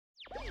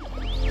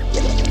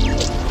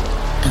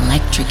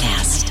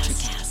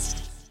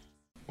Electrocast.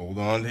 Hold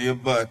on to your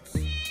butts.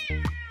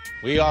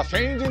 We are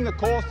changing the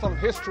course of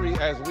history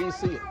as we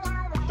see it.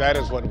 That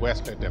is what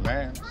Wesley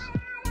demands.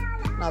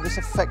 Now this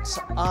affects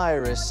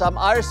Iris.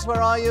 Iris,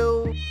 where are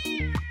you?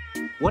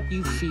 What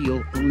you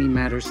feel only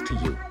matters to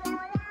you.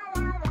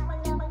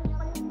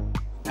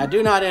 I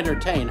do not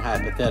entertain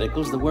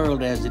hypotheticals. The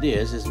world as it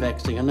is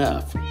vexing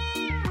enough.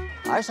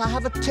 Iris, I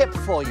have a tip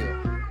for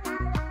you.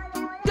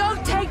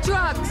 Don't take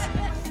drugs!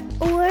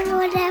 Or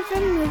Whatever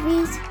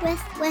Movies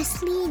with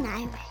Wesley and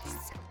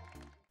Iris.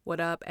 What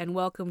up, and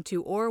welcome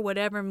to Or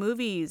Whatever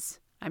Movies.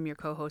 I'm your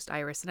co-host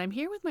Iris, and I'm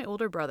here with my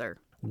older brother,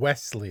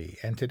 Wesley,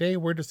 and today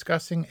we're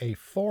discussing a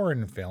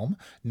foreign film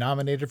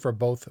nominated for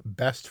both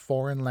Best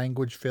Foreign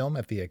Language Film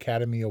at the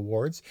Academy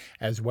Awards,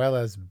 as well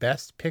as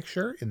Best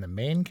Picture in the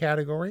main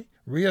category,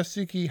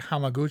 Ryosuke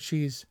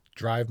Hamaguchi's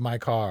Drive My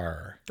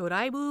Car.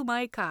 Doraibu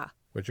Maika.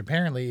 Which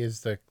apparently is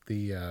the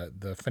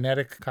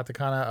phonetic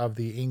katakana of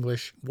the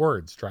English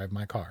words, Drive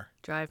My Car.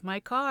 Drive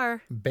My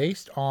Car.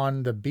 Based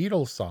on the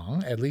Beatles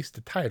song, at least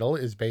the title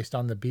is based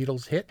on the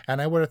Beatles hit.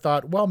 And I would have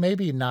thought, well,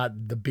 maybe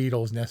not the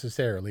Beatles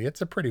necessarily.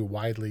 It's a pretty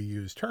widely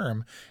used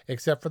term,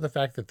 except for the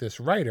fact that this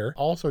writer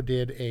also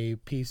did a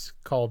piece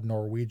called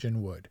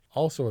Norwegian Wood,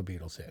 also a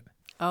Beatles hit.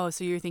 Oh,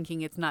 so you're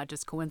thinking it's not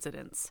just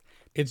coincidence.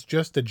 It's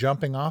just a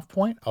jumping off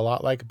point, a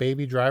lot like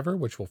Baby Driver,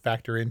 which will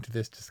factor into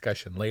this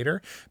discussion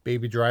later.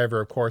 Baby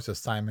Driver, of course, a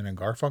Simon and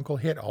Garfunkel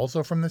hit,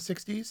 also from the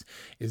 60s.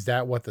 Is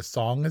that what the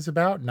song is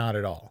about? Not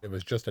at all. It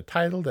was just a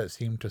title that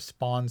seemed to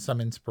spawn some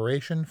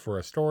inspiration for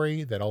a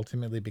story that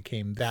ultimately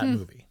became that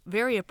movie.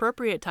 Very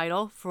appropriate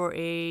title for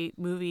a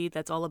movie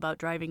that's all about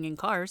driving in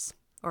cars.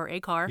 Or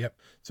a car. Yep.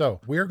 So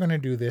we're going to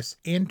do this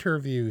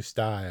interview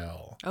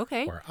style.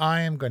 Okay. Where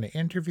I am going to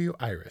interview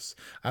Iris.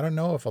 I don't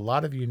know if a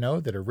lot of you know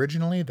that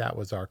originally that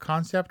was our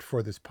concept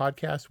for this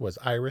podcast, was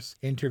Iris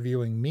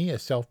interviewing me, a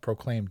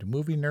self-proclaimed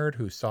movie nerd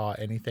who saw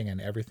anything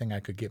and everything I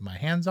could get my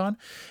hands on.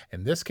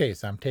 In this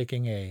case, I'm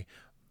taking a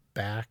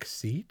back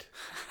seat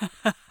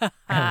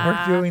and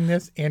we're doing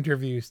this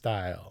interview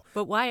style.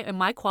 But why? Am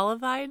I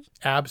qualified?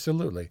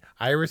 Absolutely.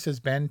 Iris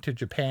has been to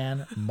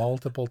Japan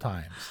multiple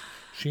times.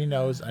 She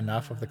knows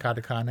enough of the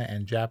katakana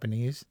and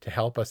Japanese to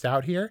help us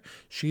out here.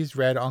 She's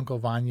read Uncle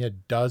Vanya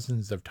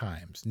dozens of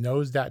times,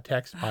 knows that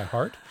text by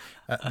heart,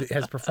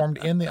 has performed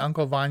in the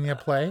Uncle Vanya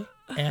play,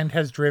 and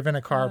has driven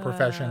a car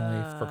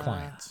professionally for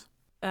clients.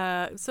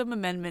 Some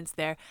amendments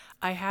there.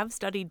 I have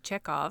studied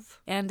Chekhov,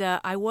 and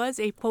I was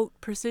a, quote,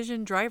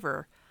 precision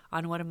driver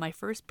on one of my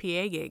first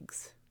PA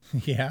gigs.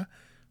 Yeah?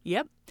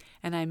 Yep.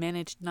 And I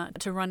managed not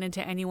to run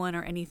into anyone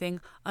or anything.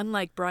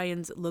 Unlike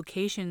Brian's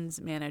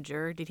locations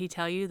manager, did he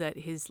tell you that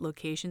his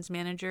locations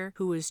manager,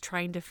 who was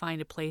trying to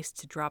find a place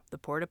to drop the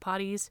porta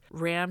potties,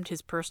 rammed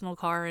his personal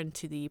car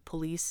into the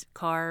police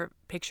car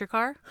picture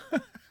car?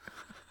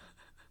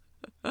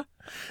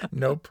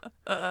 Nope.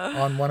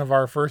 On one of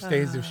our first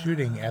days of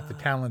shooting at the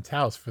Talent's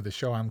house for the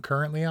show I'm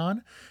currently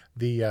on,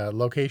 the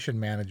location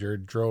manager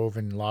drove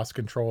and lost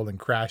control and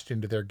crashed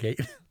into their gate.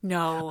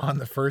 No. On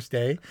the first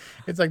day.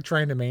 It's like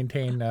trying to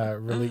maintain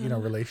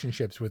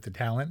relationships with the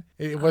talent.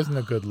 It wasn't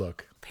a good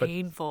look.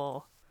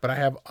 Painful. But I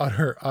have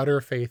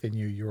utter faith in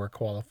you. You are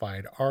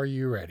qualified. Are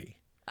you ready?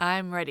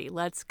 I'm ready.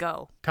 Let's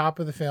go. Top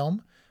of the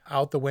film.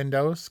 Out the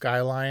window,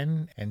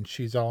 skyline, and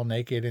she's all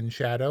naked in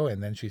shadow,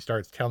 and then she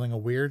starts telling a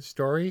weird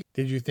story.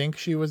 Did you think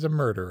she was a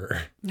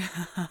murderer?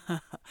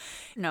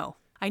 No.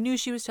 I knew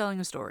she was telling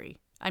a story.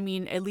 I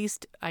mean, at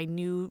least I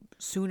knew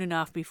soon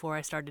enough before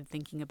I started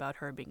thinking about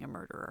her being a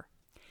murderer.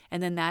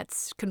 And then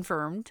that's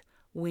confirmed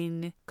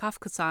when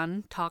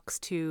Kafka-san talks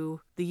to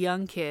the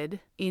young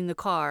kid in the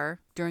car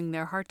during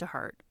their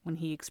heart-to-heart, when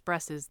he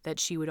expresses that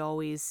she would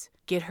always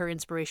get her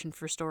inspiration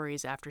for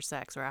stories after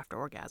sex or after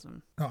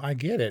orgasm. No, I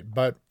get it.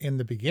 But in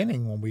the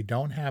beginning, when we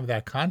don't have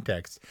that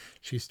context,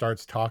 she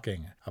starts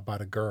talking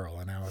about a girl.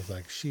 And I was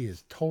like, she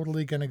is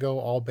totally going to go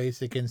all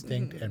Basic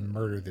Instinct and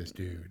murder this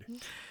dude.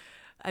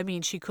 I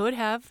mean, she could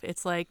have.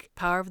 It's like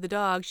Power of the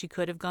Dog. She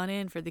could have gone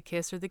in for the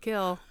kiss or the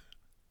kill.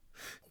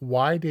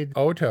 Why did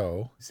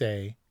Oto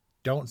say,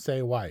 don't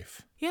say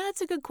wife? Yeah,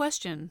 that's a good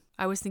question.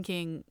 I was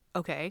thinking,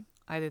 okay,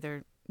 either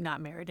they're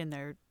not married and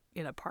they're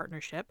in a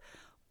partnership,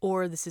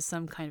 or this is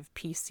some kind of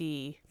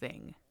PC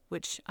thing,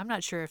 which I'm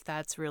not sure if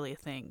that's really a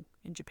thing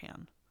in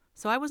Japan.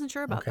 So I wasn't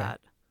sure about that.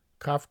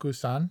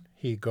 Kafka-san,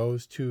 he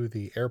goes to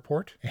the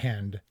airport,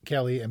 and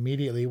Kelly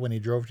immediately, when he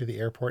drove to the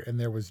airport and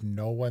there was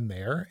no one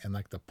there, and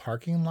like the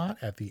parking lot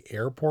at the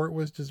airport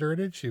was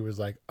deserted, she was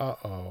like,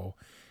 uh-oh,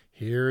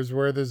 here's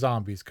where the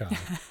zombies come.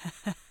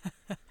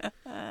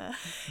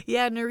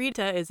 Yeah,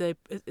 Narita is a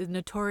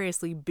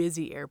notoriously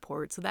busy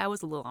airport, so that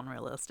was a little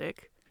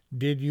unrealistic.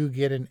 Did you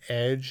get an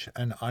edge,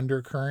 an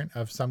undercurrent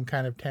of some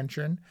kind of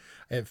tension?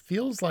 It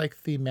feels like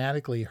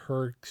thematically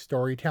her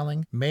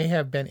storytelling may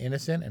have been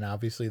innocent, and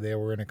obviously they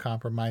were in a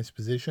compromised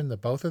position, the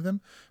both of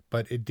them,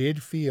 but it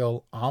did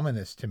feel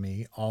ominous to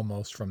me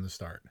almost from the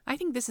start. I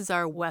think this is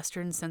our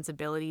Western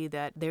sensibility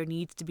that there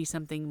needs to be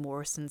something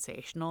more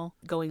sensational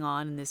going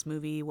on in this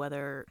movie,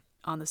 whether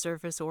on the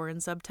surface or in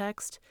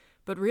subtext.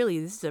 But really,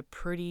 this is a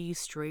pretty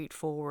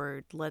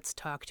straightforward, let's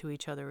talk to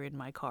each other in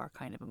my car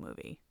kind of a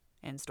movie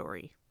and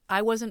story.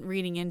 I wasn't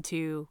reading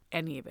into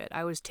any of it.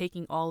 I was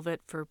taking all of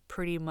it for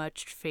pretty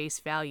much face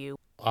value.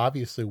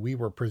 Obviously, we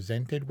were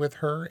presented with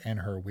her and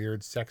her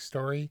weird sex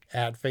story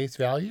at face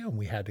value, and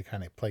we had to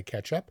kind of play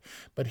catch up.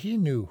 But he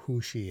knew who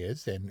she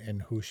is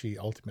and who she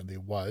ultimately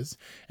was.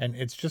 And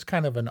it's just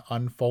kind of an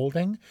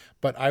unfolding,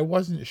 but I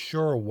wasn't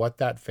sure what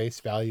that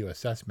face value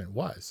assessment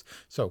was.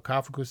 So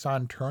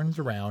Kafuku-san turns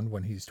around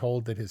when he's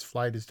told that his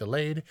flight is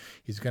delayed.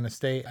 He's going to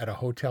stay at a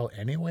hotel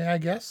anyway, I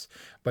guess,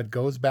 but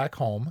goes back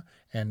home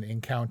and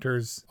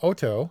encounters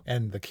Oto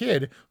and the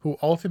kid who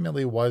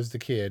ultimately was the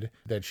kid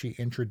that she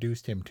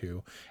introduced him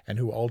to and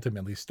who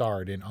ultimately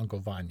starred in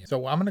Uncle Vanya.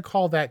 So I'm going to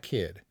call that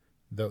kid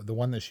the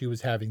one that she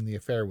was having the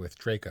affair with,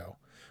 Draco.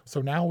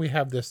 So now we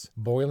have this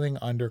boiling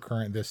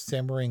undercurrent, this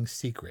simmering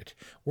secret.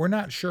 We're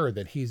not sure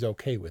that he's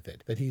okay with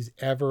it, that he's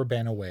ever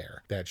been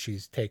aware that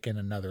she's taken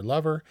another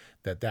lover,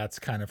 that that's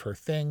kind of her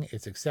thing.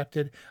 It's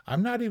accepted.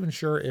 I'm not even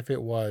sure if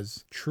it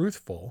was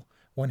truthful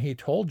when he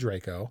told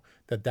Draco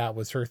that that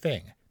was her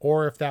thing,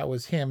 or if that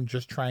was him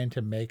just trying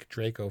to make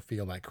Draco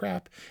feel like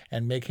crap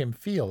and make him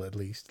feel at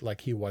least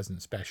like he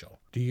wasn't special.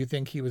 Do you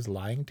think he was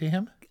lying to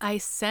him? I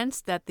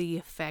sensed that the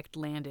effect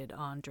landed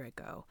on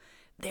Draco.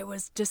 There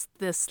was just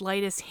the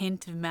slightest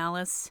hint of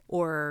malice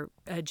or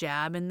a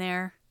jab in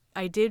there.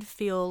 I did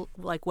feel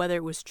like, whether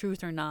it was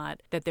truth or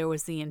not, that there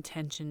was the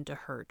intention to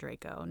hurt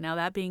Draco. Now,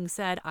 that being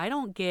said, I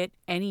don't get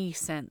any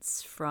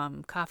sense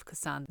from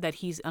Kafuku-san that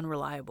he's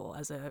unreliable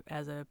as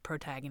a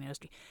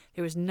protagonist.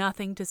 There was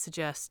nothing to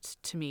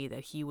suggest to me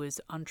that he was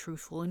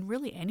untruthful in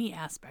really any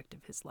aspect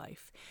of his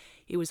life.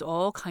 It was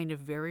all kind of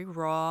very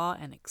raw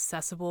and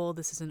accessible.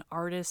 This is an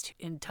artist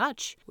in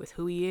touch with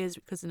who he is,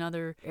 because in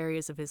other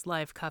areas of his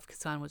life,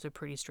 Kafuku-san was a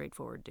pretty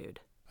straightforward dude.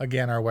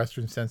 Again, our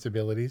Western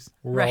sensibilities.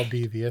 We're all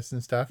devious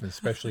and stuff,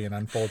 especially in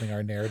unfolding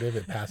our narrative.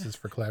 It passes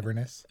for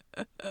cleverness.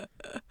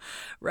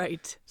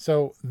 Right.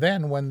 So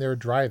then when they're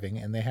driving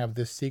and they have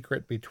this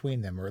secret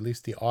between them, or at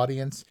least the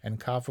audience and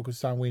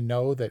Kafuku-san, we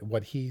know that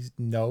what he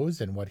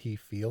knows and what he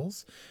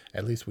feels,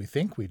 at least we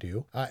think we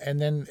do. And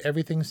then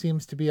everything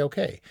seems to be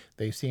okay.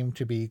 They seem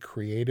to be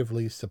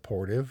creatively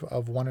supportive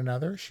of one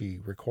another. She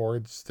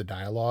records the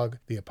dialogue,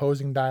 the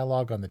opposing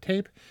dialogue on the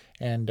tape,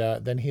 and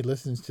then he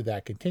listens to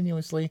that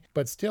continuously.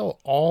 But still,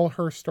 all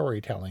her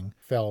storytelling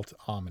felt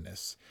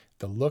ominous.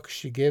 The look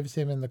she gives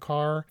him in the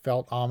car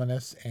felt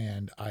ominous,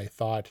 and I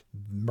thought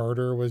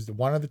murder was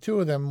one of the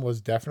two of them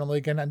was definitely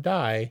going to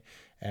die,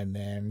 and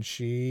then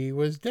she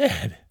was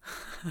dead.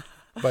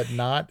 But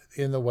not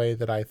in the way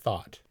that I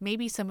thought.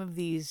 Maybe some of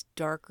these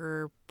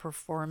darker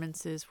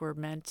performances were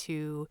meant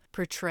to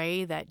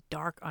portray that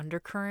dark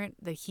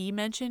undercurrent that he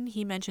mentioned.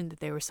 He mentioned that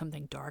there was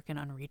something dark and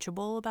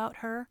unreachable about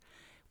her.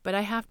 But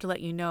I have to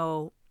let you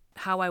know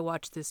how I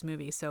watched this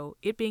movie. So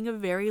it being a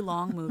very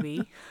long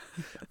movie.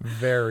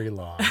 Very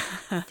long.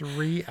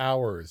 3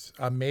 hours,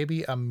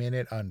 maybe a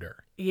minute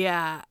under.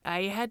 Yeah,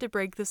 I had to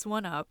break this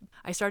one up.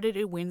 I started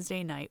it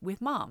Wednesday night with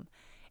Mom.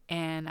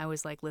 And I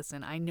was like,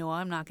 listen, I know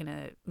I'm not going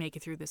to make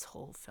it through this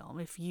whole film.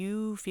 If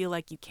you feel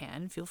like you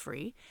can, feel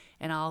free.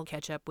 And I'll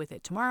catch up with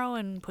it tomorrow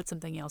and put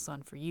something else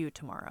on for you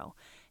tomorrow.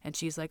 And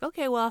she's like,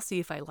 okay, well, I'll see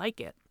if I like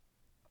it.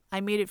 I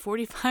made it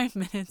 45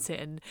 minutes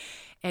in,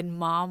 and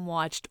Mom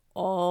watched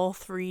all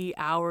 3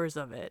 hours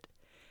of it.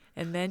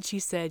 And then she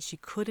said she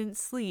couldn't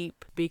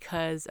sleep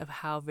because of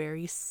how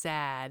very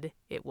sad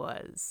it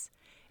was.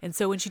 And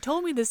so when she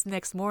told me this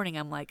next morning,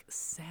 I'm like,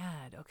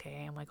 sad,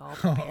 okay. I'm like all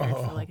prepared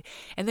for like,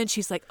 and then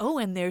she's like, oh,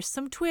 and there's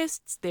some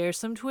twists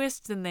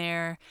in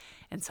there.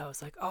 And so I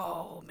was like,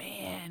 oh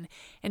man.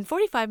 And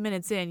 45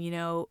 minutes in,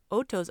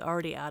 Oto's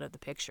already out of the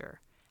picture.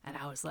 And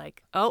I was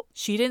like, oh,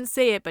 she didn't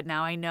say it, but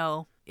now I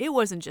know. It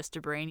wasn't just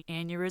a brain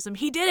aneurysm.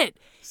 He did it.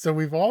 So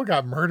we've all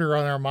got murder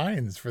on our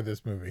minds for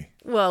this movie.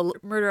 Well,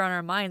 murder on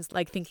our minds,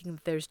 like thinking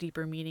that there's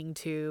deeper meaning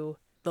to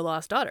The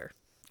Lost Daughter.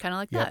 Kind of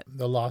like that.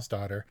 The Lost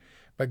Daughter.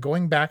 But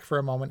going back for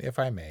a moment, if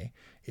I may,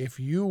 if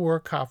you were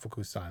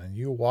Kafuku-san and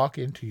you walk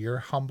into your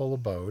humble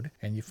abode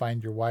and you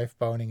find your wife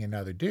boning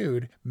another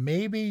dude,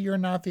 maybe you're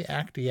not the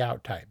acty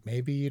out type.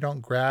 Maybe you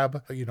don't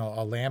grab,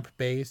 a lamp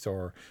base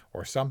or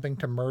something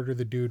to murder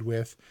the dude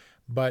with.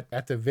 But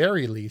at the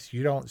very least,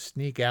 you don't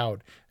sneak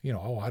out,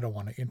 I don't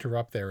want to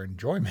interrupt their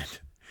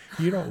enjoyment.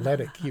 You don't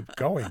let it keep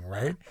going,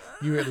 right?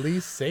 You at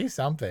least say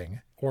something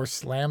or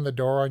slam the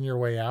door on your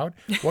way out.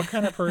 What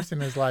kind of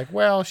person is like,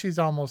 well, she's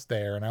almost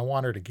there and I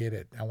want her to get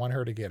it. I want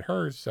her to get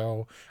hers,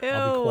 so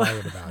I'll be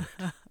quiet about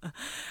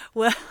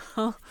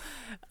it.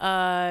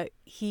 Well,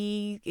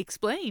 he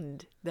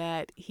explained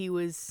that he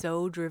was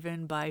so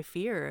driven by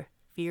fear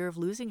of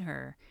losing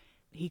her.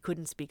 He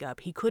couldn't speak up.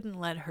 He couldn't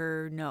let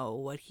her know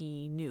what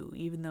he knew,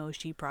 even though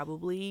she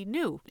probably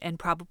knew and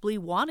probably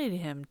wanted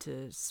him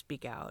to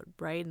speak out,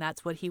 right? And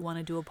that's what he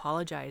wanted to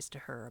apologize to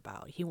her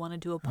about. He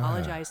wanted to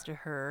apologize to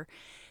her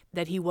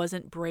that he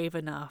wasn't brave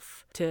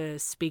enough to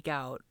speak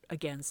out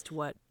against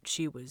what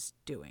she was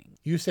doing.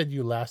 You said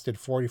you lasted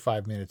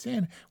 45 minutes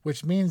in,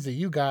 which means that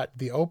you got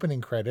the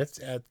opening credits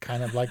at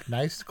kind of like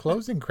nice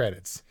closing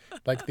credits,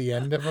 like the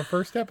end of a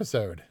first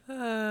episode.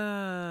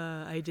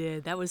 I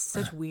did. That was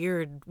such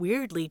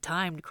weirdly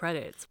timed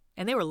credits.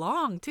 And they were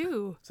long,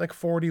 too. It's like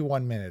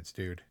 41 minutes,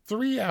 dude.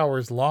 3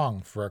 hours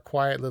long for a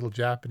quiet little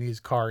Japanese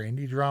car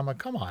indie drama.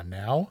 Come on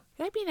now.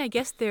 I mean, I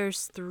guess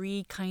there's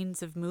 3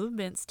 kinds of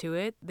movements to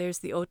it. There's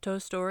the Oto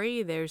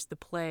story, there's the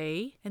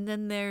play, and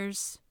then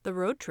there's the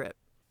road trip.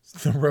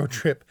 The road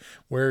trip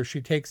where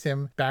she takes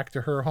him back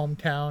to her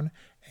hometown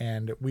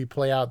and we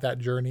play out that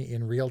journey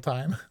in real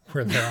time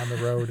where they're on the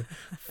road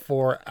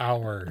for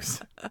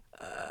hours.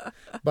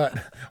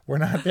 But we're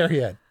not there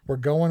yet. We're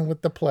going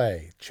with the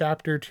play.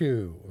 Chapter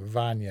 2,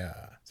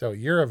 Vanya. So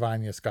you're a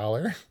Vanya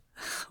scholar.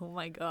 Oh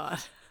my God.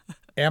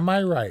 Am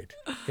I right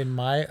in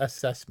my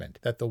assessment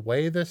that the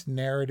way this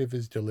narrative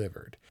is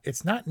delivered,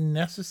 it's not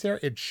necessary,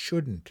 it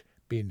shouldn't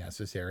be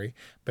necessary,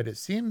 but it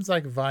seems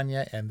like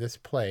Vanya and this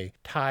play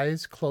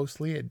ties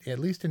closely, at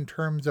least in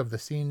terms of the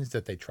scenes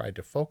that they tried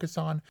to focus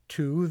on,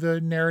 to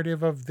the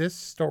narrative of this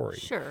story.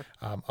 Sure.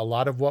 A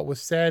lot of what was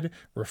said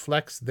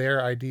reflects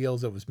their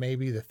ideals. It was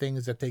maybe the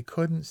things that they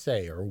couldn't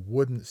say or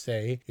wouldn't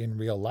say in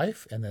real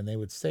life, and then they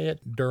would say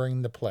it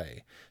during the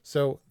play.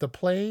 So the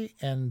play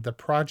and the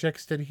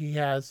projects that he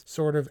has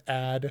sort of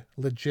add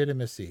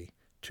legitimacy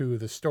to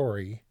the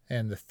story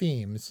and the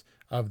themes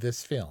of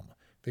this film.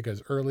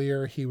 Because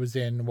earlier he was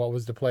in, what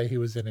was the play he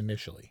was in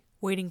initially?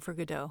 Waiting for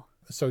Godot.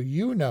 So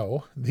you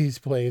know these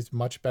plays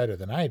much better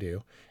than I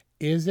do.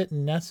 Is it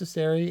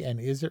necessary and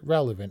is it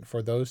relevant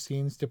for those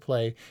scenes to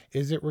play?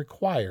 Is it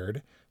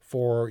required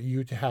for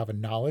you to have a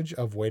knowledge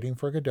of Waiting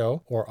for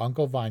Godot or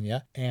Uncle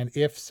Vanya? And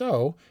if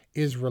so,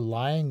 is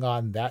relying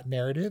on that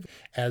narrative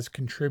as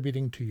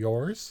contributing to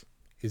yours?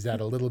 Is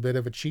that a little bit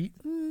of a cheat?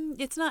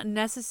 It's not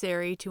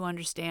necessary to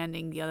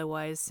understanding the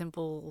otherwise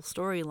simple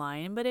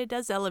storyline, but it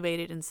does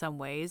elevate it in some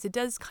ways. It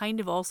does kind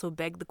of also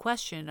beg the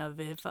question of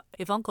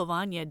if Uncle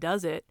Vanya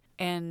does it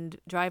and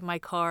Drive My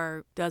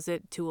Car does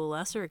it to a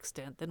lesser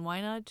extent, then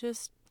why not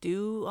just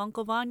do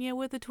Uncle Vanya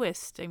with a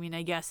twist? I mean,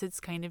 I guess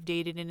it's kind of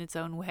dated in its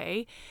own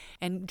way,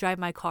 and Drive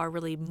My Car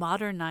really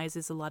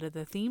modernizes a lot of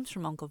the themes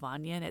from Uncle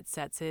Vanya, and it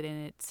sets it in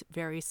its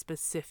very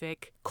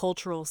specific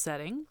cultural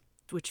setting,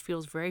 which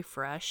feels very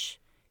fresh.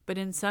 But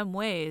in some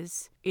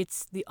ways,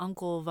 it's the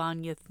Uncle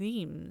Vanya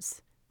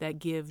themes that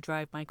give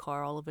Drive My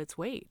Car all of its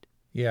weight.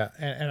 Yeah,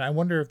 and I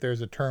wonder if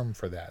there's a term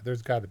for that.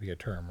 There's got to be a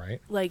term, right?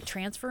 Like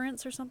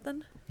transference or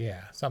something?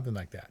 Yeah, something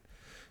like that.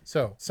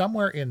 So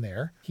somewhere in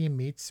there, he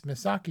meets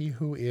Misaki,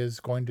 who is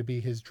going to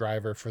be his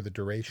driver for the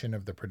duration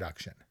of the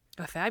production.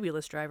 A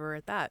fabulous driver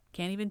at that.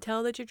 Can't even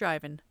tell that you're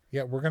driving.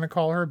 Yeah, we're going to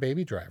call her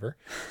Baby Driver.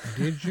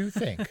 Did you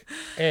think,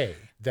 A,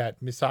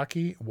 that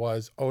Misaki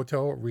was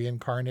Oto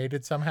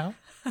reincarnated somehow?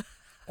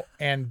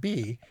 And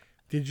B,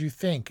 did you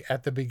think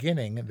at the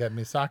beginning that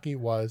Misaki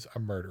was a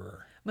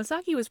murderer?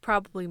 Misaki was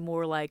probably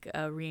more like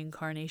a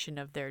reincarnation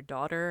of their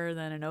daughter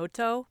than an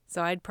Oto.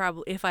 So I'd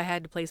probably, if I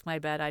had to place my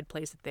bet, I'd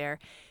place it there.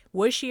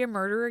 Was she a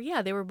murderer?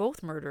 Yeah, they were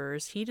both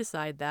murderers. He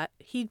decided that.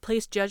 He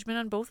placed judgment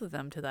on both of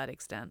them to that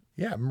extent.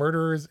 Yeah,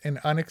 murderers in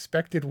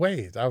unexpected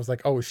ways. I was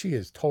like, oh, she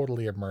is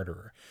totally a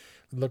murderer.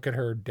 Look at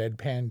her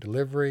deadpan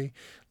delivery.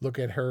 Look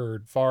at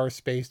her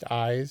far-spaced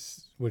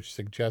eyes, which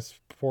suggests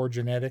poor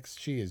genetics.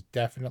 She is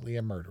definitely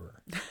a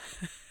murderer.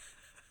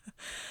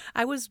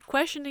 I was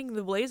questioning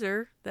the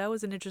blazer. That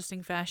was an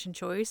interesting fashion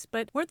choice.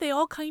 But weren't they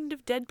all kind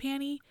of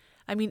deadpan-y?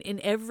 I mean,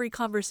 in every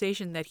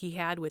conversation that he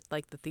had with,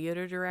 like, the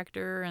theater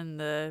director and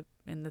the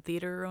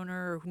theater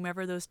owner or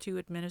whomever those two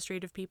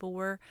administrative people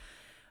were,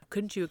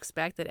 couldn't you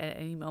expect that at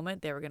any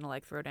moment they were going to,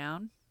 like, throw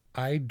down?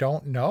 I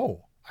don't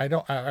know.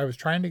 I was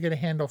trying to get a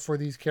handle for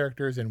these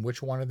characters and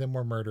which one of them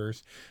were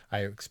murders. I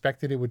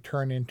expected it would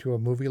turn into a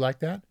movie like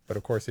that, but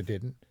of course it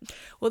didn't.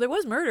 Well, there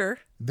was murder.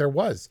 There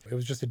was. It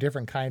was just a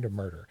different kind of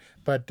murder.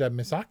 But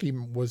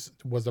Misaki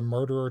was a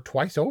murderer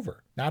twice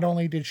over. Not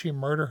only did she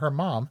murder her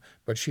mom,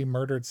 but she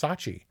murdered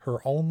Sachi, her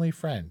only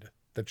friend,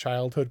 the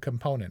childhood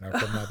component of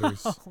her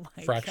mother's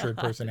fractured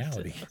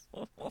personality.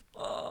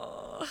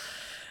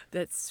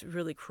 That's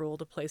really cruel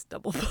to place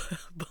double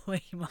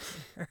blame on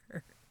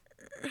her.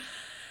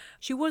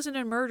 She wasn't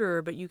a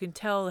murderer, but you can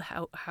tell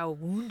how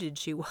wounded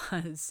she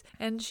was.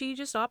 And she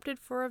just opted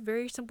for a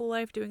very simple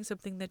life doing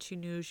something that she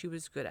knew she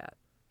was good at.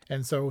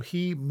 And so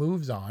he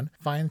moves on,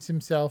 finds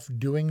himself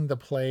doing the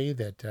play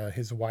that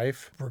his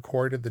wife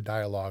recorded the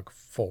dialogue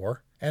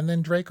for, and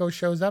then Draco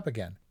shows up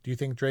again. Do you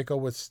think Draco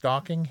was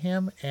stalking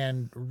him,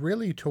 and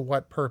really to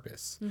what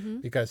purpose?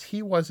 Mm-hmm. Because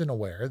he wasn't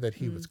aware that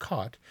he was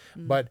caught,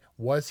 but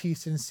was he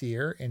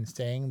sincere in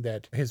saying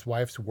that his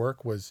wife's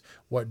work was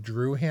what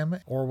drew him?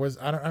 Or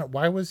I don't know,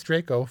 why was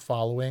Draco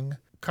following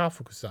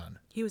Kafuku-san?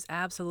 He was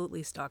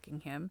absolutely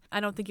stalking him.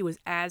 I don't think it was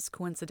as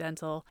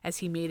coincidental as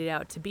he made it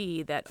out to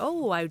be that,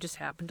 oh, I just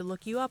happened to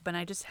look you up and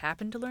I just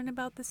happened to learn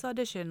about this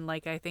audition.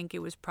 Like, I think it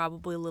was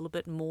probably a little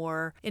bit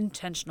more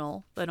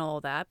intentional than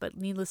all that. But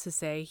needless to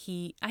say,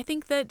 I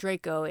think that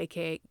Draco,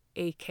 aka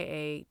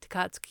aka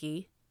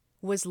Takatsuki,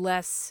 was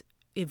less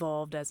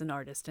evolved as an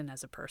artist and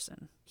as a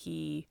person.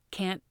 He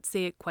can't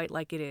say it quite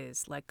like it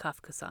is, like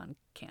Kafka-san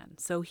can.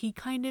 So he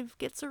kind of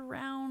gets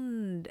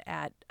around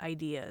at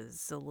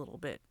ideas a little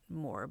bit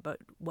more. But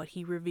what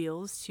he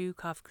reveals to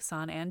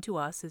Kafka-san and to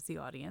us as the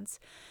audience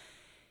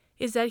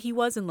is that he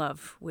was in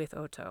love with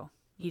Oto.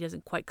 He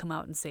doesn't quite come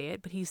out and say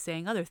it, but he's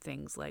saying other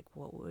things like,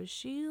 what was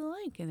she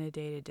like in a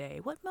day-to-day?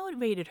 What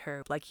motivated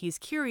her? Like, he's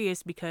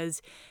curious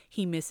because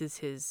he misses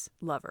his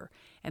lover.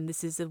 And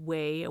this is a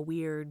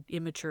weird,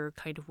 immature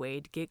kind of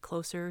way to get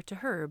closer to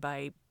her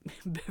by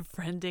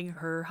befriending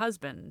her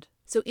husband.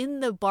 So in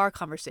the bar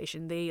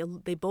conversation, they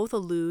both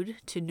allude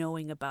to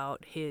knowing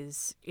about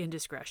his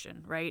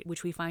indiscretion, right?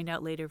 Which we find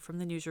out later from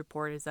the news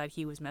report is that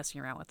he was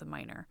messing around with a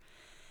minor.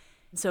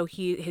 So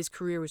his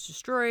career was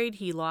destroyed.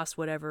 He lost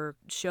whatever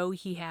show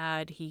he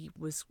had. He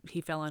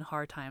fell on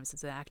hard times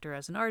as an actor,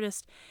 as an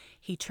artist.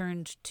 He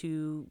turned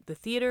to the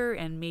theater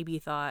and maybe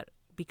thought,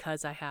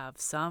 because I have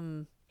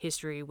some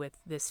history with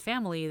this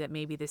family, that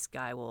maybe this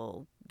guy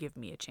will give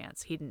me a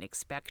chance. He didn't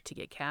expect to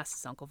get cast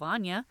as Uncle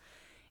Vanya.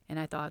 And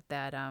I thought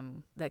that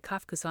that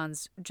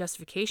Kafka-san's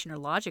justification or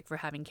logic for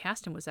having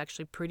cast him was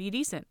actually pretty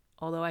decent.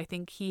 Although I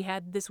think he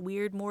had this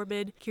weird,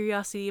 morbid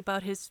curiosity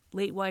about his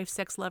late wife's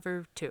sex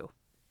lover too.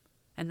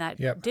 And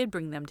that did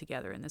bring them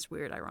together in this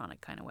weird,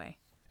 ironic kind of way.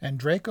 And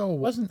Draco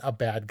wasn't a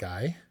bad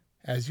guy.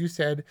 As you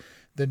said,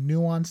 the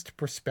nuanced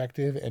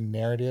perspective and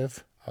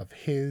narrative of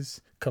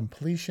his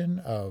completion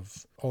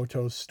of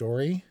Oto's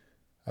story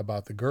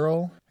about the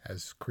girl,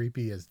 as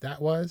creepy as that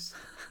was,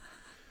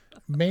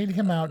 made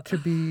him out to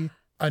be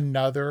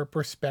another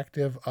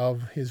perspective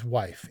of his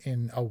wife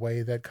in a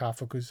way that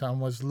Kafuku-san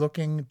was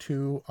looking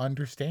to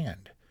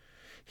understand.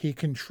 He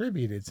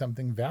contributed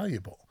something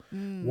valuable,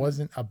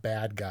 wasn't a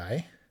bad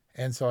guy.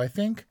 And so I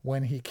think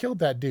when he killed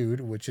that dude,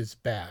 which is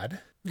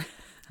bad,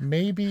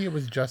 maybe it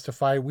was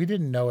justified. We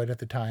didn't know it at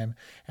the time.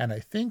 And I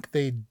think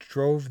they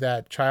drove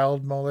that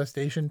child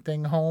molestation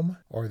thing home,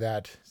 or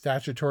that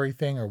statutory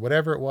thing, or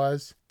whatever it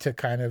was, to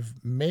kind of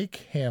make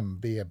him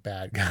be a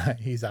bad guy.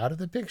 He's out of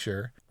the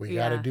picture. We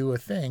got to do a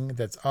thing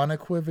that's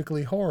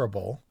unequivocally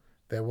horrible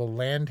that will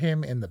land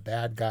him in the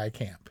bad guy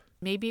camp.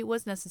 Maybe it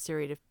was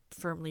necessary to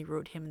firmly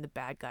root him in the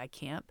bad guy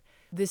camp.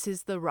 This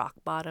is the rock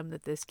bottom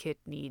that this kid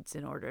needs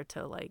in order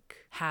to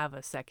have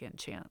a second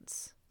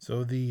chance.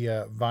 So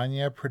the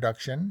Vanya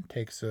production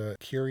takes a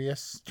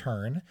curious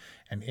turn,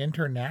 an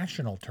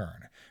international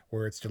turn,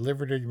 where it's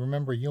delivered.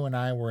 Remember, you and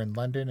I were in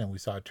London and we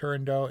saw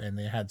Turandot, and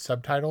they had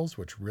subtitles,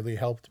 which really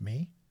helped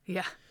me.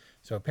 Yeah.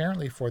 So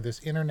apparently for this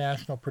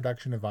international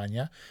production of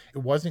Vanya, it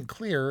wasn't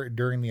clear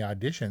during the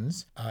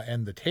auditions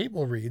and the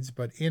table reads,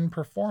 but in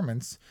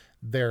performance,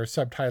 they're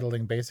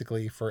subtitling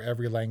basically for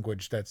every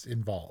language that's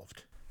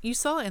involved. You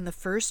saw in the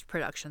first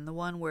production, the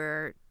one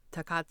where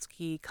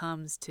Takatsuki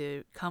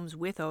comes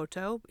with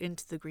Oto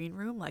into the green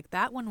room,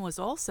 that one was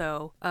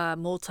also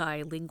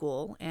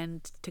multilingual,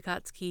 and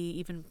Takatsuki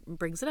even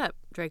brings it up.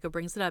 Draco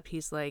brings it up.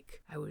 He's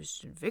like, I was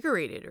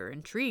invigorated or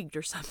intrigued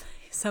or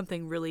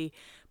something really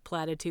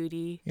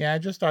platitude-y. Yeah, I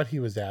just thought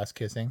he was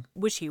ass-kissing.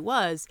 Which he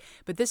was,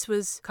 but this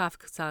was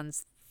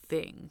Kafka-san's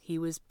thing. He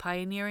was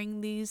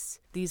pioneering these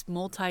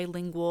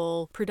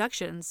multilingual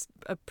productions,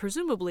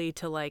 presumably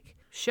to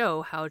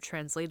show how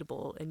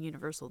translatable and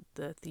universal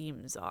the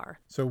themes are.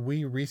 So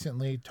we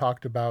recently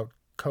talked about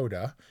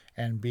Coda,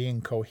 and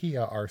being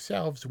Kohia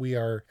ourselves, we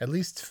are at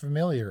least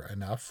familiar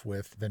enough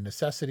with the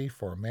necessity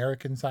for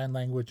American Sign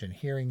Language and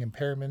hearing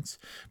impairments,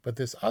 but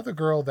this other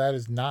girl, that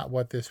is not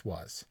what this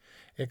was.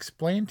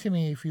 Explain to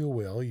me, if you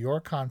will, your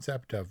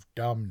concept of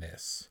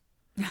dumbness.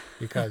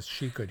 Because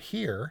she could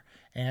hear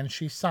and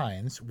she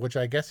signs, which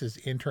I guess is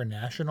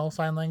international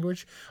sign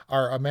language.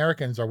 Are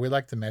we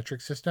like the metric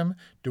system?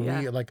 Do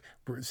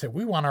we say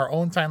we want our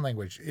own sign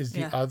language? Is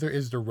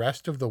the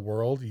rest of the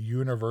world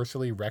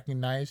universally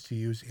recognized to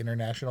use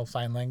international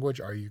sign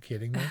language? Are you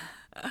kidding me?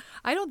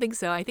 I don't think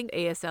so. I think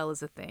ASL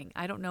is a thing.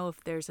 I don't know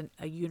if there's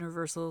a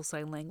universal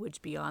sign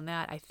language beyond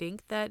that. I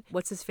think that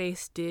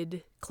What's-His-Face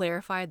did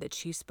clarify that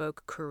she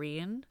spoke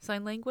Korean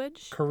sign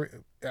language.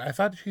 I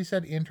thought she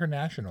said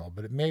international,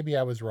 but maybe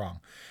I was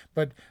wrong.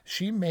 But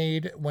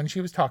when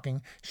she was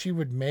talking, she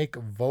would make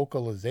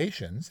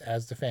vocalizations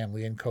as the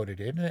family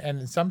encoded it.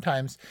 And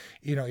sometimes,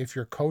 if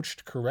you're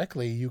coached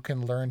correctly, you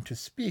can learn to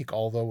speak,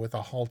 although with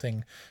a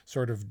halting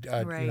sort of,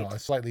 a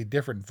slightly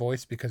different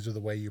voice because of the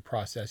way you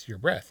process your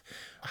breath.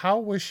 How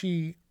was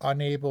she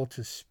unable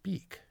to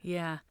speak?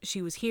 Yeah,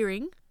 she was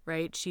hearing,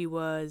 right? She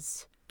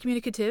was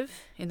communicative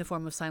in the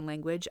form of sign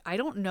language. I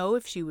don't know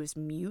if she was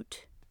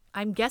mute.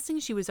 I'm guessing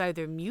she was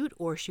either mute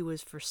or she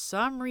was, for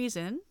some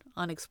reason,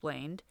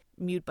 unexplained,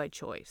 mute by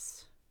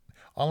choice.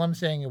 All I'm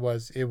saying it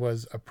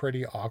was a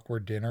pretty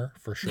awkward dinner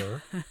for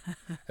sure,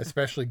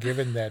 especially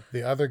given that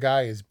the other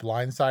guy is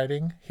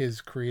blindsiding his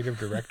creative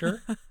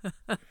director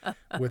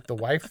with the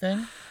wife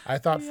thing. I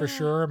thought for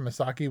sure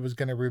Misaki was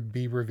going to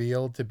be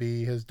revealed to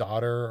be his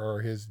daughter or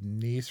his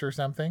niece or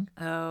something.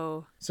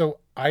 Oh. So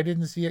I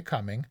didn't see it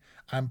coming.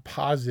 I'm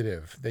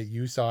positive that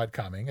you saw it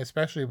coming,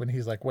 especially when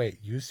he's like, wait,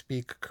 you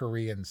speak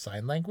Korean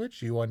Sign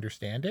Language? You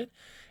understand it?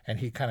 And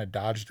he kind of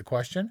dodged the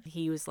question.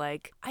 He was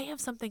like, I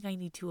have something I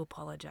need to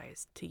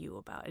apologize to you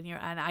about.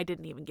 And I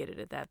didn't even get it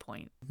at that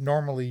point.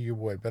 Normally you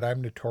would, but I'm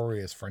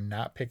notorious for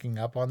not picking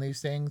up on these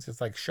things.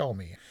 It's like, show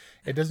me.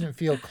 It doesn't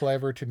feel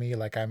clever to me,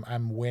 like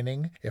I'm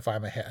winning if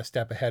I'm a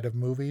step ahead of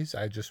movies.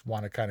 I just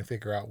want to kind of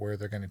figure out where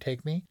they're going to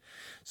take me.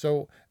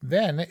 So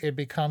then it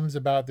becomes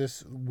about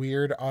this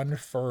weird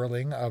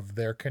unfurling of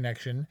their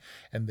connection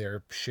and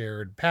their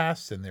shared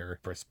past and their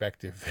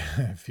prospective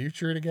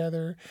future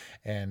together.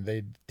 And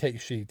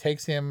she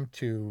takes him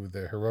to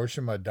the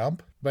Hiroshima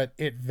dump. But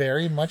it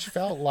very much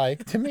felt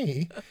like, to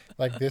me,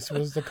 like this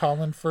was the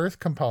Colin Firth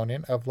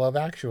component of Love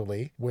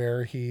Actually,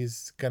 where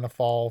he's going to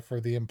fall for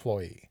the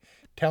employee.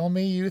 Tell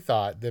me you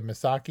thought that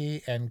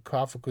Misaki and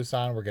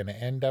Kafuku-san were going to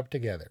end up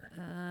together.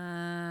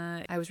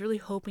 I was really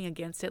hoping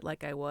against it,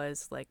 like I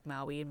was like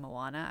Maui and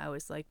Moana. I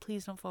was like,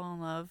 please don't fall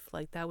in love.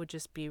 Like that would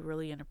just be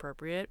really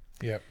inappropriate.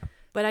 Yep.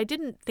 But I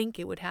didn't think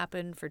it would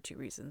happen for two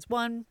reasons.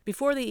 One,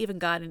 before they even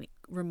got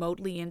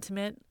remotely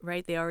intimate,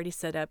 right? They already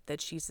set up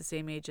that she's the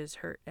same age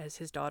as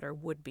his daughter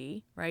would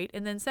be, right?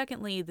 And then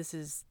secondly, this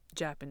is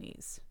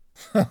Japanese.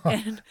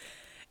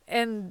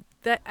 And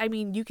that, I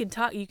mean, you can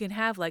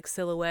have like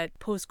silhouette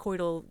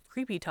post-coital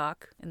creepy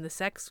talk, and the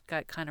sex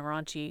got kind of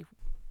raunchy.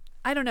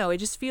 I don't know. It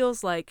just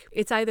feels like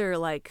it's either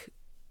like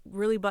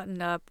really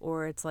buttoned up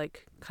or it's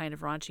like kind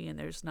of raunchy and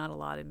there's not a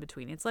lot in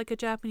between. It's like a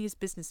Japanese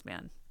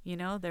businessman, you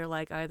know? They're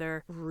like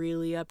either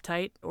really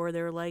uptight or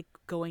they're like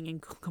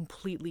going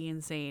completely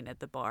insane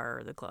at the bar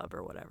or the club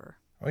or whatever.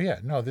 Oh, yeah.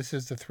 No, this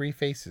is the three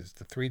faces,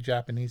 the three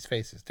Japanese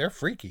faces. They're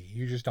freaky.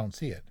 You just don't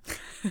see it.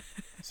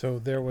 So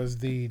there was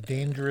the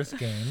dangerous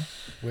game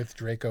with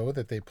Draco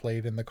that they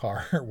played in the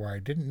car where I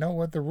didn't know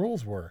what the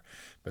rules were,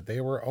 but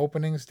they were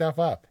opening stuff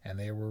up and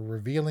they were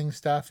revealing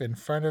stuff in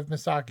front of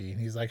Misaki.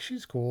 And he's like,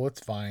 she's cool. It's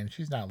fine.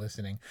 She's not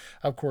listening.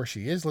 Of course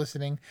she is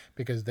listening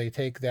because they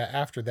take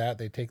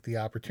the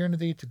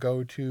opportunity to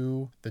go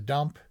to the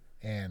dump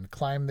and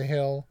climb the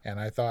hill. And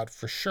I thought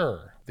for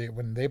sure that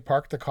when they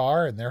park the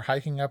car and they're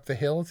hiking up the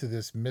hill to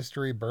this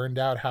mystery burned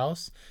out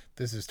house,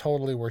 this is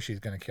totally where she's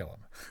going to kill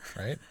him,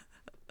 right?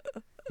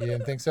 You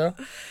didn't think so?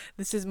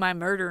 This is my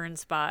murdering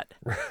spot.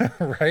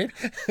 Right?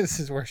 This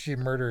is where she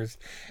murders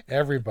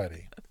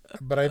everybody.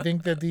 But I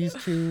think that these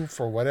two,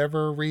 for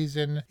whatever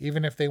reason,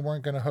 even if they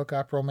weren't going to hook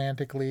up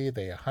romantically,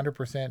 they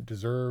 100%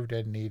 deserved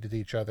and needed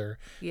each other.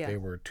 Yeah. They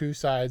were two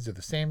sides of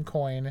the same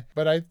coin.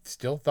 But I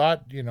still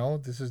thought,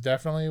 this is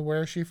definitely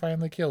where she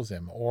finally kills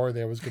him. Or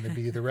there was going to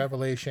be the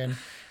revelation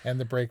and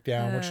the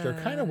breakdown, which there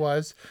kind of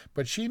was.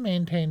 But she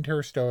maintained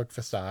her stoic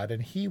facade,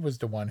 and he was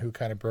the one who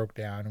kind of broke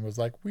down and was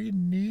like, we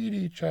need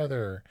each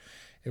other.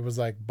 It was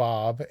like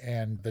Bob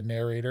and the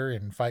narrator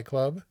in Fight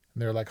Club.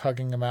 And they're like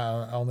hugging him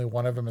out. Only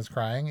one of them is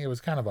crying. It was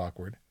kind of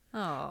awkward.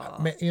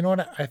 Oh. You know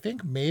what? I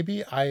think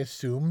maybe I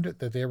assumed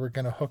that they were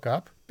going to hook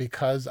up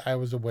because I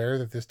was aware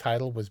that this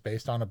title was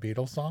based on a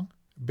Beatles song.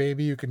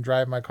 Baby, you can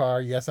drive my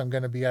car. Yes, I'm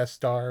going to be a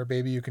star.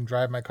 Baby, you can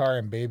drive my car.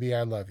 And baby,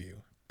 I love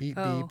you. Beep,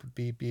 beep,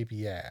 beep, beep,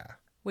 yeah.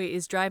 Wait,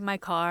 is drive my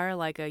car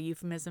like a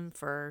euphemism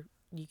for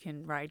you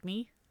can ride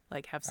me?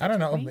 Like have sex I don't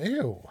know. with me?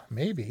 Ew.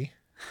 Maybe.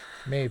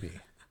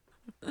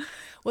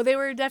 Well, they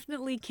were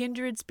definitely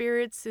kindred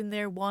spirits in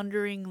their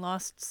wandering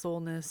lost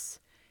soulness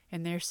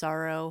and their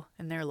sorrow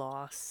and their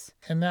loss.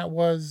 And that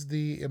was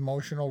the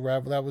emotional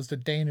that was the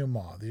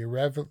denouement,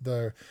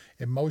 the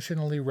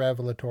emotionally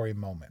revelatory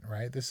moment,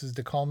 right? This is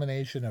the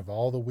culmination of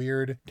all the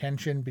weird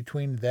tension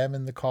between them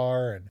in the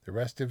car and the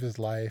rest of his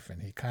life.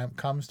 And he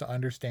comes to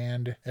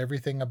understand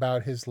everything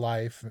about his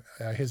life,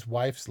 his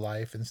wife's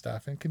life and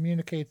stuff, and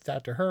communicates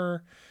that to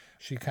her.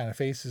 She kind of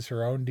faces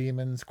her own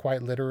demons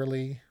quite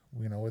literally,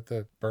 with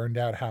the burned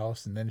out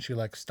house. And then she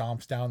like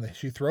stomps down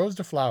she throws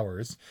the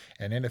flowers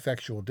an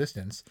ineffectual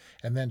distance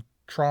and then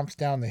tromps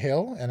down the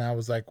hill. And I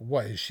was like,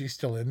 what, is she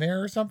still in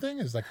there or something?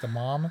 Is like the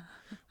mom,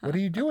 what are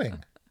you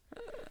doing?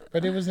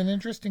 But it was an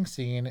interesting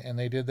scene and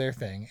they did their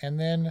thing. And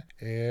then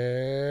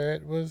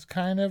it was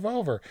kind of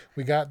over.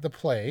 We got the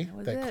play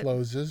that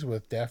closes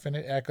with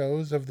definite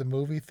echoes of the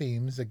movie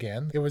themes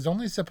again. It was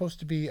only supposed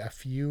to be a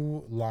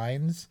few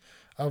lines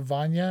of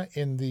Vanya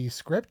in the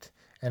script.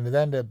 And it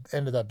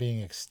ended up being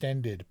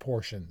extended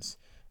portions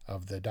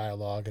of the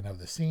dialogue and of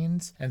the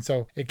scenes. And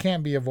so it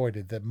can't be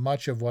avoided that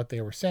much of what they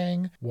were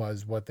saying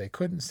was what they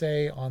couldn't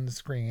say on the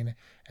screen.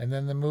 And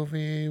then the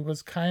movie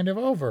was kind of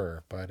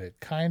over, but it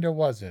kind of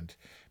wasn't.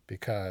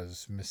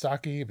 Because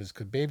Misaki, his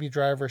baby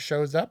driver,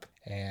 shows up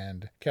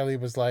and Kelly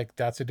was like,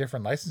 that's a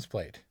different license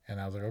plate.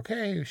 And I was like,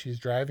 okay, she's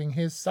driving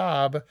his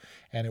Saab.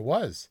 And it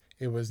was.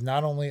 It was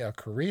not only a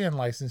Korean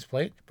license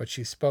plate, but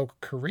she spoke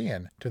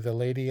Korean to the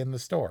lady in the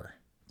store.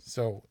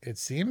 So it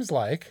seems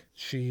like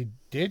she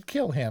did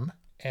kill him,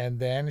 and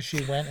then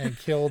she went and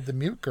killed the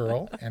mute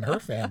girl and her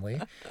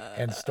family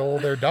and stole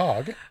their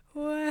dog.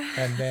 What?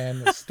 And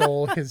then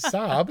stole his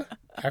Saab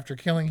after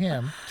killing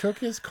him, took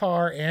his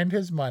car and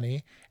his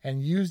money,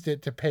 and used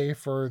it to pay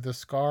for the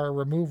scar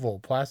removal,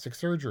 plastic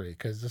surgery,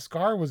 because the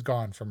scar was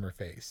gone from her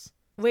face.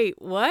 Wait,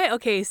 what?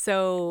 Okay,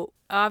 so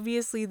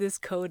obviously this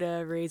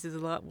coda raises a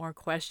lot more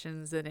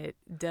questions than it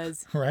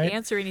does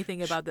answer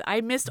anything about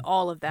I missed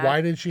all of that.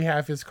 Why did she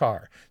have his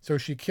car? So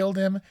she killed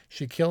him,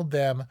 she killed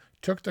them,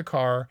 took the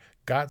car,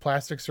 got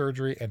plastic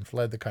surgery, and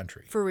fled the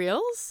country. For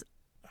reals?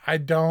 I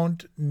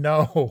don't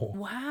know.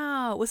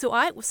 Wow.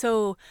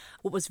 So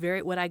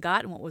what I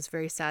got and what was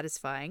very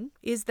satisfying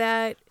is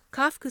that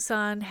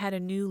Kafka-san had a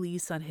new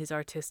lease on his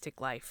artistic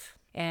life.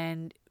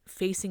 And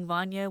facing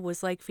Vanya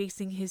was like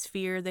facing his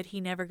fear that he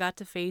never got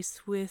to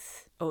face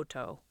with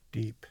Oto.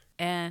 Deep.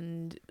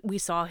 And we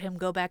saw him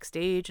go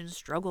backstage and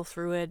struggle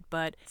through it.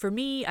 But for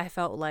me, I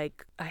felt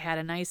like I had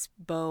a nice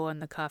bow on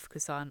the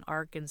Kafka-san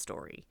arc and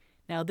story.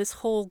 Now, this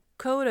whole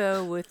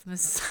coda with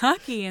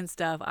Misaki and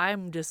stuff,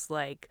 I'm just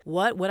like,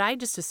 what? What I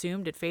just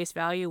assumed at face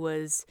value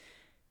was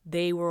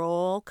they were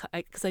all,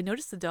 because I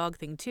noticed the dog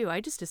thing too,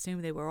 I just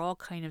assumed they were all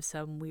kind of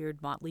some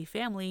weird motley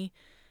family,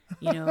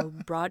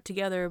 brought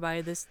together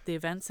by the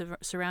events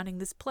surrounding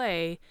this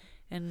play.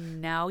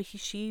 And now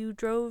she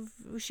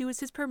was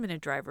his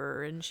permanent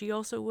driver, and she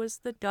also was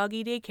the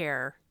doggy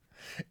daycare.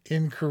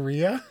 In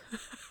Korea?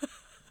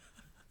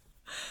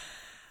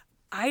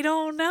 I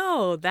don't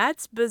know.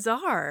 That's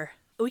bizarre.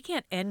 We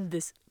can't end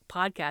this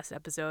podcast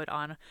episode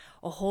on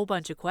a whole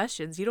bunch of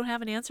questions. You don't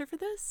have an answer for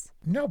this?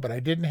 No, but I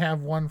didn't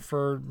have one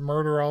for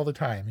murder all the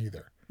time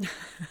either.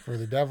 For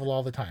the devil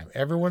all the time.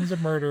 Everyone's a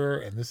murderer,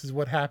 and this is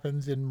what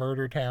happens in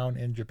Murder Town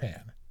in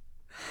Japan.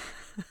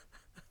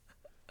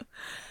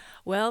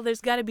 Well, there's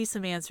got to be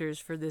some answers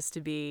for this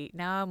to be.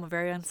 Now I'm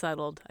very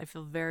unsettled. I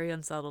feel very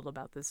unsettled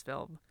about this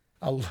film.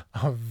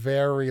 A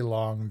very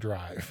long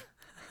drive.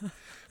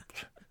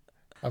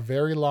 A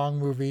very long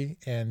movie,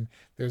 and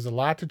there's a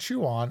lot to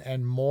chew on,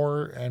 and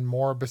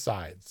more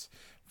besides.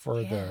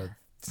 For the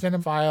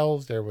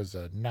cinephiles, there was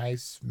a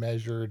nice,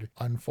 measured,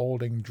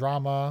 unfolding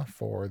drama.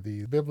 For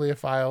the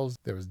bibliophiles,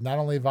 there was not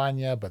only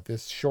Vanya, but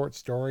this short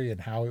story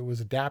and how it was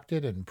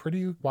adapted and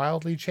pretty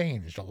wildly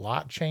changed. A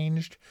lot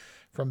changed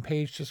from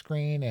page to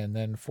screen. And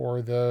then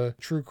for the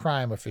true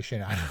crime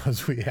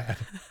aficionados, we had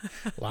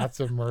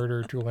lots of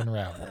murder to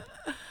unravel.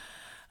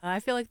 I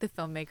feel like the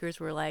filmmakers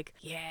were like,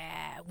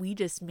 yeah, we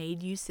just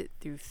made you sit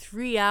through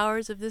 3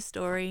 hours of this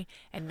story,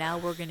 and now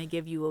we're going to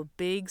give you a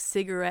big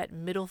cigarette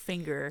middle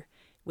finger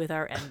with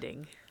our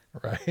ending.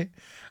 Right?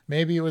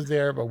 Maybe it was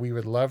there, but we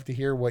would love to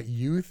hear what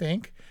you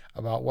think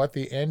about what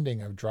the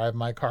ending of Drive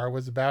My Car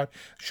was about.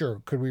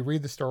 Sure, could we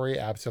read the story?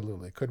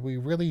 Absolutely. Could we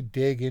really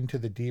dig into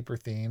the deeper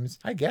themes?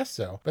 I guess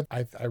so. But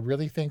I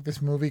really think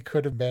this movie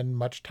could have been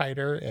much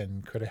tighter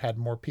and could have had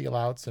more peel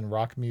outs and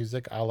rock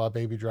music a la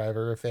Baby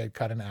Driver if they had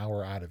cut an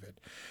hour out of it.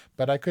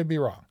 But I could be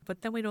wrong.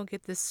 But then we don't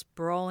get this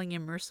sprawling,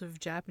 immersive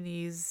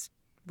Japanese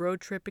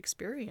road trip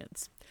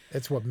experience.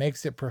 It's what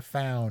makes it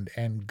profound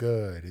and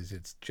good is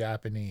it's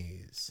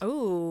Japanese.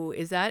 Oh,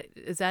 is that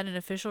an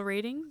official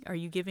rating? Are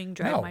you giving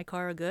Drive My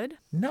Car a good?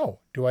 No.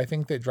 Do I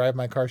think that Drive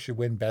My Car should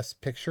win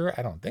Best Picture?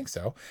 I don't think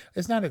so.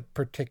 It's not a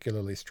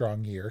particularly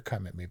strong year,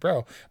 come at me,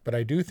 bro. But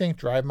I do think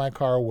Drive My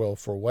Car will,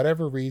 for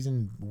whatever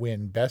reason,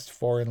 win Best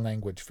Foreign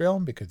Language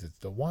Film because it's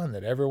the one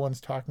that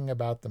everyone's talking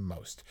about the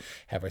most.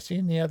 Have I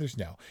seen the others?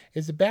 No.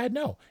 Is it bad?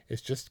 No.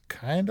 It's just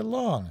kind of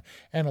long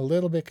and a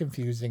little bit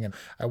confusing, and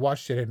I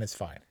watched it and it's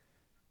fine.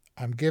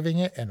 I'm giving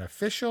it an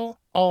official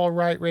all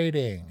right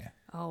rating.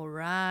 All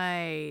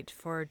right.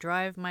 For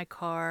Drive My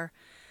Car,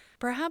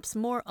 perhaps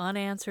more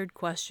unanswered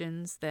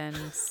questions than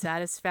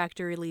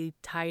satisfactorily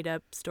tied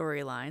up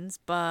storylines,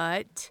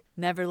 but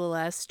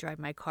nevertheless, Drive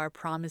My Car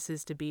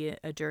promises to be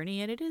a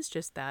journey, and it is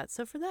just that.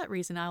 So for that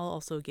reason, I will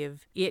also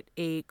give it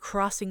a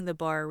crossing the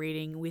bar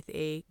rating with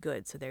a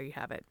good. So there you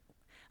have it.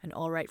 An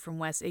all right from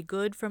Wes, a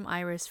good from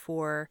Iris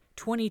for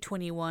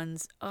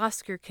 2021's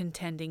Oscar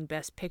contending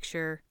Best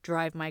Picture,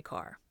 Drive My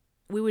Car.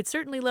 We would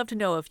certainly love to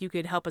know if you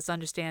could help us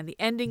understand the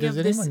ending of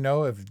this. Does anyone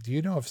know do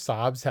you know if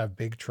Saabs have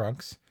big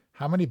trunks?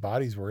 How many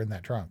bodies were in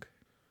that trunk?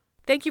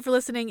 Thank you for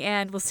listening,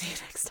 and we'll see you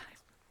next time.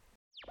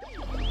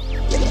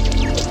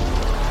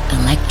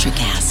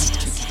 Electricast.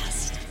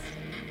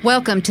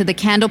 Welcome to the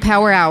Candle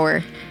Power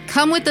Hour.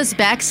 Come with us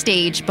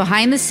backstage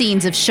behind the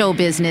scenes of show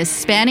business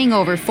spanning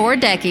over 4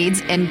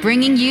 decades and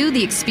bringing you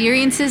the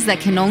experiences that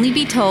can only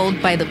be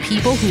told by the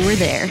people who were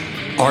there.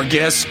 Our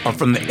guests are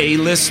from the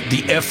A-list,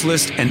 the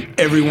F-list, and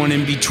everyone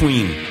in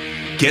between.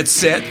 Get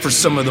set for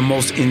some of the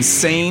most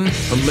insane,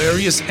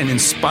 hilarious, and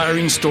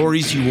inspiring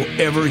stories you will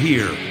ever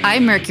hear.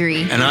 I'm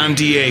Mercury. And I'm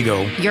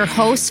Diego. Your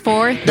hosts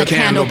for the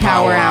Candle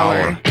Power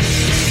Hour.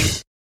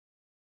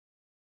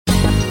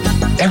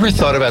 Ever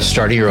thought about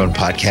starting your own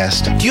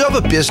podcast? Do you have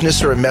a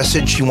business or a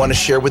message you want to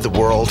share with the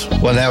world?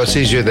 Well, now it's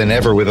easier than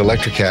ever with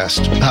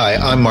Electricast. Hi,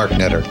 I'm Mark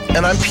Netter.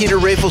 And I'm Peter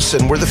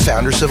Rafelson. We're the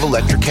founders of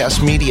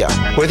Electricast Media.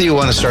 Whether you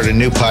want to start a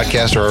new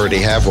podcast or already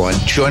have one,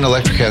 join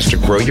Electricast to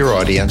grow your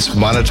audience,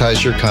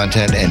 monetize your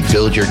content, and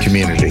build your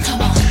community.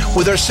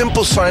 With our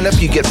simple sign-up,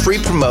 you get free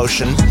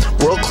promotion,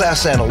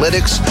 world-class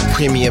analytics,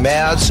 premium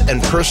ads,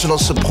 and personal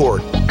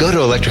support. Go to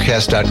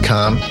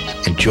Electricast.com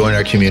and join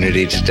our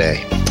community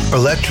today.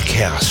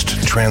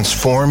 Electricast.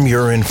 Transform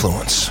your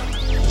influence.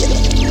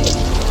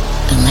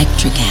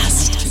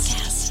 Electricast.